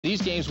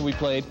These games will be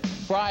played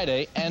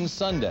Friday and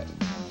Sunday.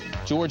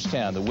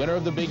 Georgetown, the winner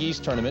of the Big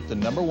East Tournament, the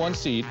 #1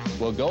 seed,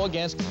 will go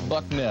against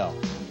Bucknell.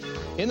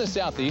 In the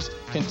Southeast,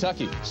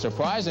 Kentucky,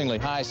 surprisingly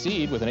high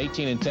seed with an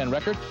 18-10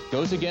 record,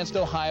 goes against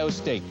Ohio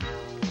State.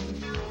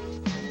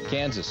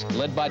 Kansas,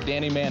 led by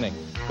Danny Manning,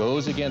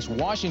 goes against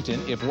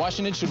Washington if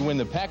Washington should win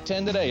the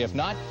Pac-10 today. If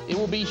not, it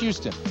will be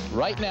Houston.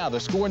 Right now,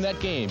 the score in that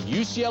game,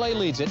 UCLA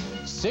leads it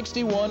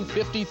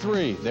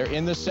 61-53. They're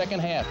in the second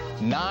half.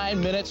 9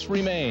 minutes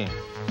remain.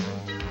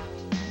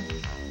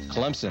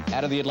 Clemson,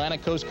 out of the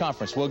Atlantic Coast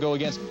Conference, will go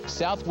against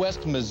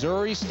Southwest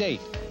Missouri State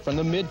from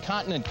the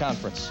Mid-Continent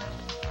Conference.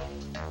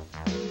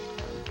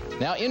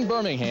 Now in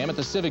Birmingham at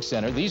the Civic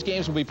Center, these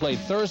games will be played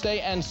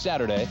Thursday and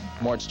Saturday,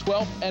 March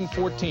 12th and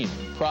 14th.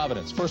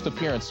 Providence, first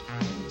appearance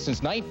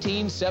since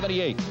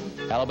 1978.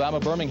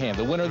 Alabama-Birmingham,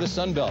 the winner of the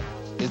Sun Belt,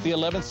 is the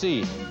 11th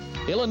seed.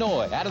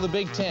 Illinois, out of the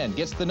Big Ten,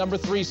 gets the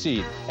 #3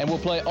 seed and will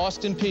play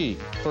Austin Peay.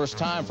 First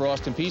time for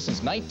Austin Peay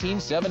since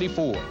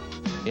 1974.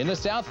 In the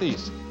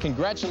Southeast,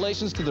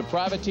 congratulations to the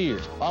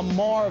Privateers. A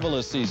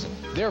marvelous season.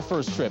 Their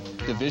first trip,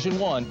 Division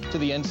I, to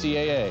the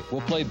NCAA. Will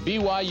play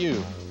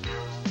BYU.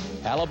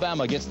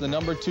 Alabama gets the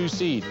 #2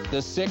 seed,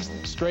 the 6th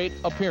straight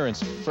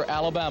appearance for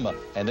Alabama,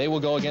 and they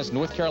will go against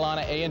North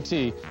Carolina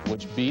A&T,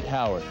 which beat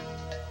Howard.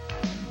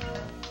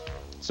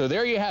 So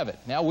there you have it.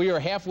 Now we are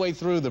halfway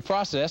through the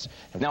process.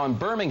 Now in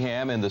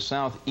Birmingham, in the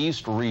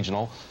Southeast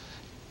Regional,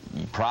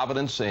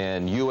 Providence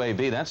and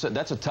UAB, that's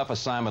a tough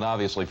assignment,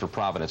 obviously, for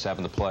Providence,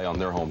 having to play on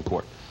their home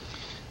court.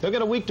 They'll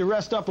get a week to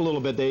rest up a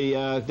little bit.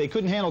 They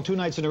couldn't handle 2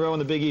 nights in a row in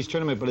the Big East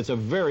Tournament, but it's a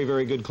very,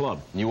 very good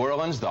club. New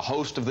Orleans, the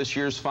host of this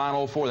year's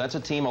Final Four, that's a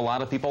team a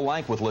lot of people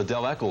like with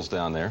Liddell Eccles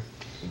down there.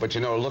 But,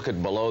 you know, look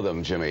at below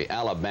them, Jimmy.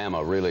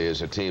 Alabama really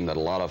is a team that a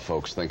lot of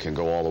folks think can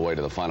go all the way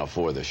to the Final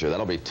Four this year.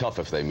 That'll be tough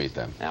if they meet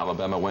them.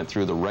 Alabama went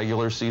through the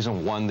regular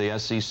season, won the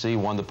SEC,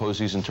 won the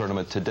postseason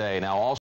tournament today. Now also